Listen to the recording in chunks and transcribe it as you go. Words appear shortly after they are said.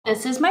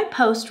This is my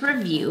post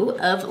review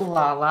of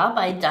Laa-Laa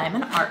by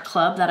Diamond Art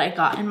Club that I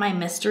got in my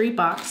mystery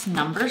box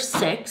number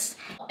 6.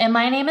 And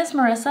my name is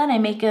Marissa and I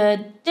make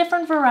a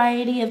different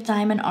variety of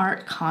diamond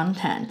art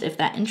content. If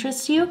that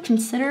interests you,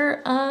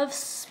 consider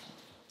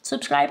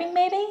subscribing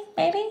maybe?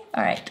 All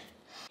right.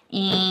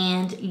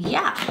 And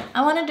yeah,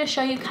 I wanted to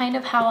show you kind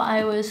of how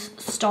I was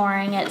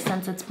storing it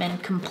since it's been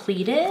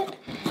completed.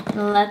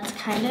 Let's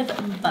kind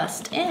of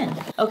bust in.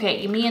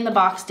 Okay, me and the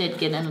box did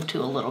get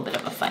into a little bit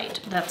of a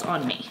fight. That's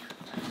on me.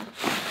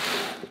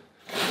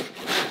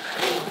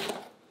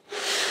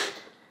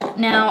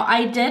 Now,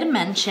 I did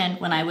mention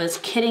when I was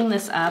kitting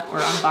this up or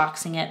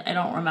unboxing it, I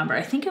don't remember,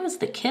 I think it was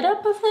the kit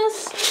up of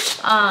this,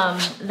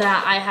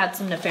 that I had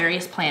some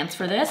nefarious plans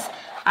for this.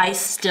 I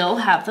still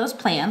have those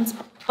plans,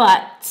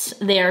 but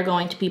they are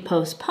going to be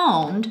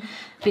postponed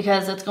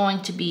because it's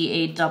going to be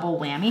a double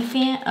whammy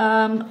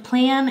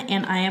plan,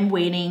 and I am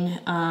waiting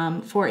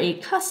for a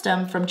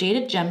custom from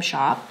Jaded Gem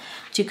Shop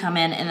to come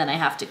in, and then I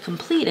have to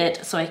complete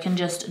it so I can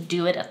just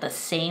do it at the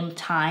same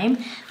time.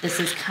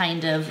 This is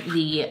kind of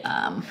the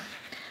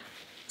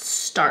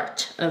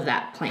start of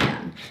that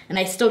plan, and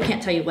I still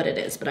can't tell you what it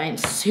is, but I am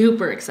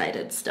super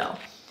excited still.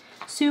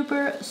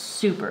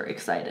 Super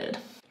excited.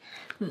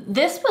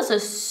 This was a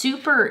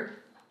super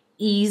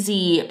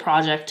easy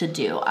project to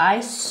do.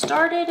 I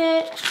started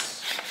it,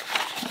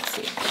 let's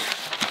see.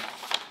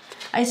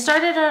 I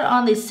started it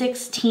on the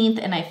 16th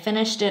and I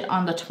finished it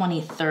on the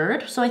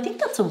 23rd. So I think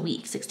that's a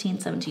week, 16,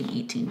 17,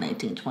 18,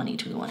 19, 20,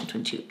 21,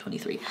 22,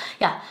 23.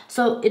 Yeah,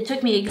 so it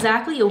took me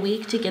exactly a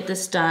week to get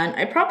this done.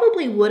 I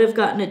probably would have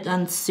gotten it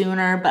done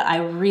sooner, but I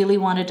really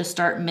wanted to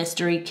start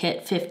Mystery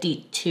Kit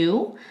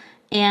 52.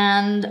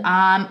 And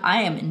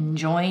I am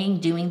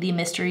enjoying doing the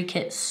Mystery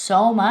Kit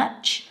so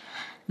much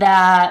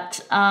that,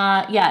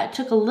 yeah, it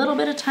took a little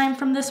bit of time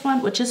from this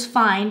one, which is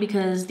fine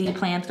because the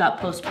plans got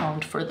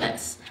postponed for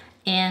this.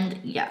 And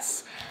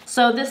yes,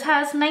 so this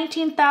has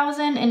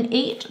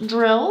 19,008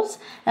 drills,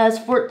 has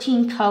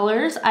 14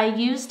 colors. I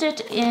used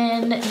it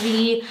in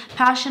the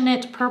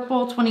Passionate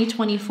Purple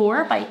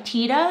 2024 by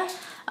Tita.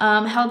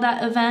 Held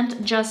that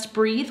event, Just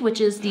Breathe,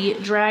 which is the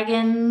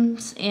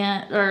dragons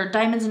or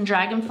diamonds and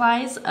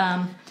dragonflies.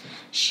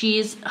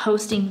 She's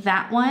hosting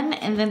that one,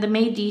 and then the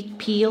May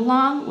DP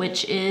along,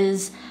 which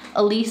is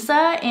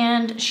Elisa,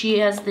 and she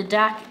has the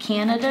DAC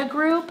Canada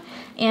group,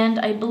 and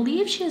I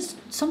believe she has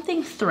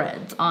something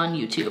threads on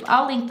YouTube.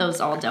 I'll link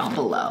those all down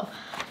below.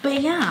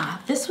 But yeah,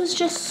 this was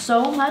just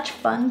so much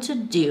fun to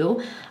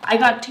do. I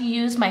got to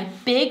use my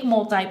big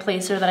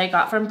multi-placer that I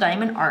got from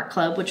Diamond Art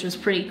Club, which was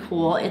pretty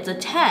cool. It's a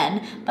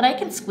 10, but I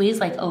can squeeze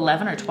like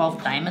 11 or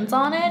 12 diamonds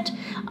on it.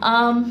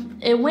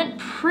 It went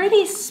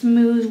pretty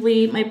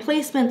smoothly. My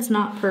placement's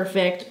not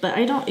perfect, but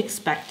I don't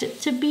expect it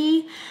to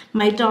be.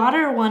 My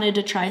daughter wanted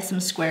to try some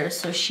squares,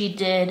 so she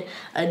did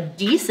a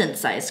decent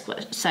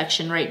sized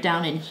section right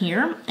down in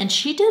here, and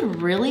she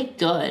did really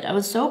good. I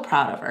was so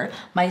proud of her.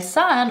 My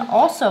son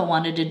also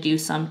wanted to do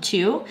some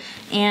too,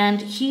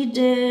 and he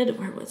did,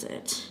 where was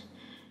it?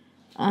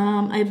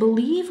 I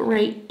believe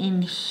right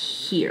in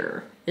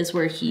here is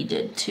where he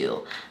did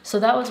too. So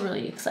that was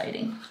really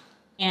exciting.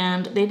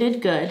 And they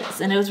did good,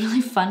 and it was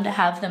really fun to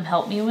have them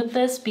help me with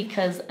this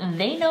because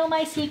they know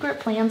my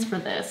secret plans for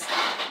this.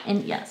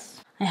 And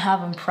yes, I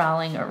have them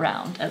prowling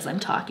around as I'm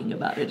talking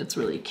about it. It's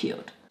really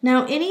cute.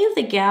 Now, any of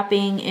the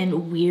gapping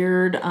and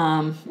weird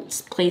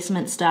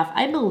placement stuff,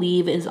 I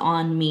believe is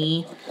on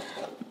me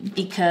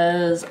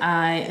because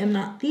I am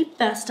not the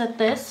best at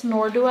this,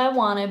 nor do I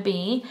want to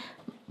be.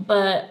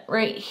 But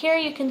right here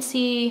you can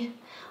see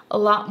a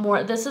lot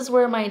more. This is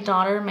where my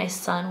daughter and my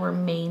son were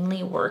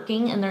mainly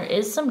working, and there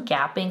is some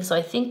gapping, so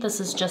I think this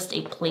is just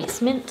a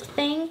placement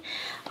thing.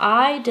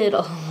 I did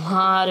a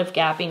lot of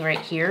gapping right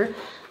here.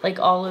 Like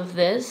all of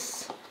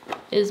this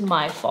is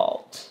my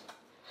fault.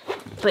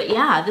 But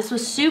yeah, this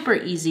was super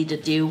easy to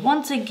do.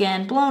 Once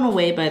again, blown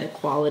away by the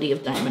quality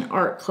of Diamond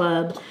Art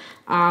Club.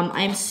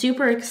 I'm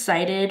super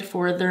excited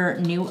for their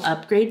new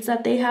upgrades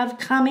that they have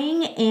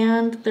coming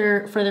and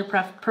for their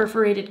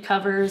perforated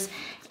covers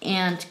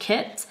and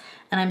kits.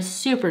 And I'm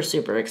super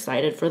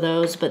excited for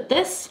those. But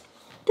this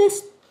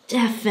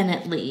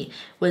definitely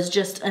was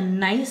just a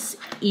nice,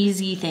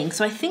 easy thing.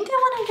 So I think I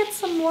want to get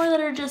some more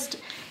that are just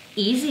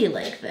easy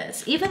like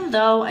this, even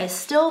though I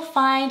still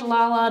find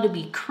Laa-Laa to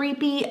be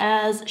creepy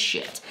as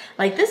shit.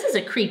 Like, this is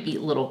a creepy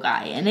little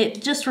guy, and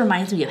it just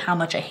reminds me of how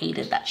much I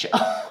hated that show.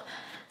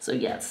 So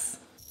yes.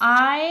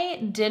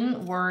 I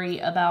didn't worry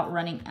about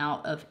running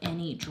out of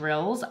any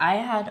drills. I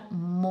had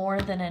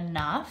more than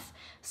enough,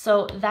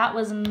 so that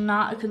was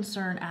not a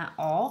concern at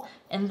all.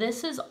 And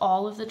this is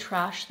all of the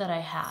trash that I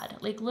had.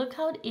 Like, look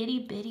how itty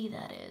bitty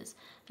that is.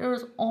 There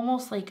was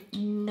almost like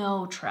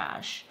no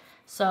trash.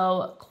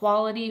 So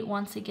quality,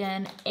 once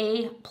again,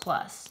 A+.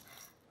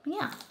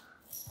 Yeah.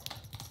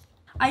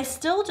 I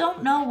still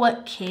don't know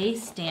what K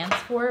stands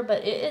for,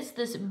 but it is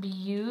this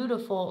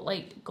beautiful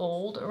like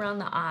gold around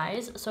the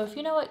eyes. So if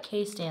you know what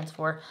K stands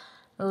for,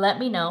 let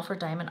me know for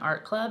Diamond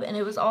Art Club. And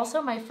it was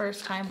also my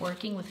first time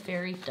working with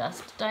fairy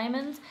dust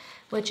diamonds,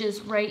 which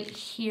is right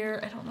here.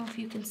 I don't know if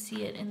you can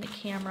see it in the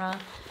camera,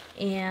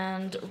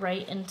 and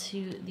right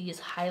into these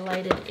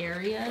highlighted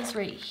areas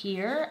right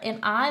here. And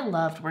I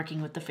loved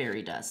working with the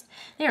fairy dust.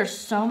 They are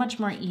so much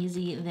more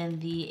easy than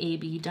the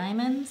AB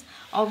diamonds,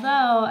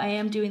 although I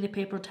am doing the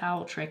paper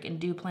towel trick and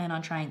do plan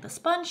on trying the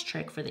sponge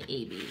trick for the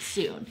ABs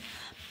soon.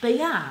 But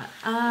yeah,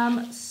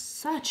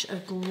 such a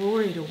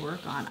glory to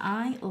work on.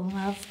 I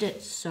loved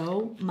it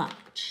so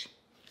much.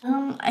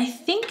 I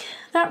think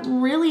that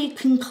really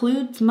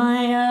concludes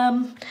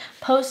my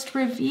post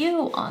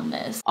review on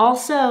this.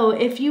 Also,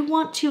 if you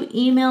want to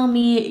email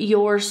me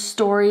your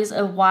stories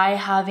of why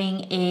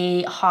having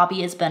a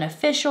hobby is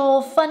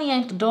beneficial, funny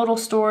anecdotal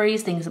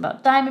stories, things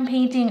about diamond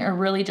painting, or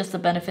really just the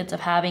benefits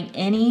of having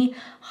any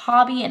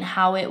hobby and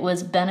how it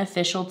was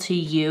beneficial to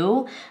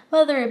you,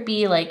 whether it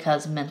be like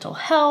cause mental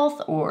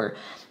health or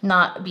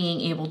not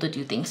being able to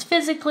do things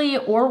physically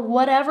or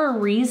whatever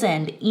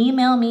reason,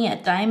 email me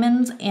at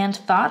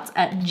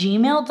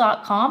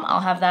diamondsandthoughts@gmail.com. I'll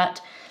have that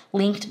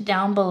linked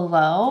down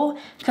below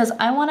because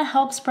I want to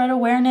help spread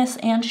awareness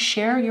and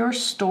share your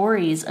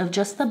stories of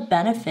just the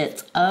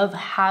benefits of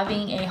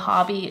having a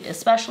hobby,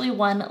 especially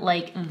one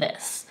like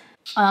this.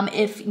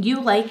 If you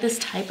like this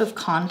type of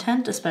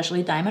content,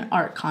 especially diamond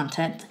art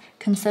content,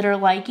 consider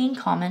liking,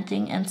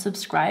 commenting, and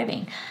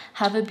subscribing.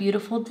 Have a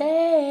beautiful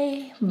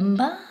day.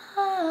 Bye.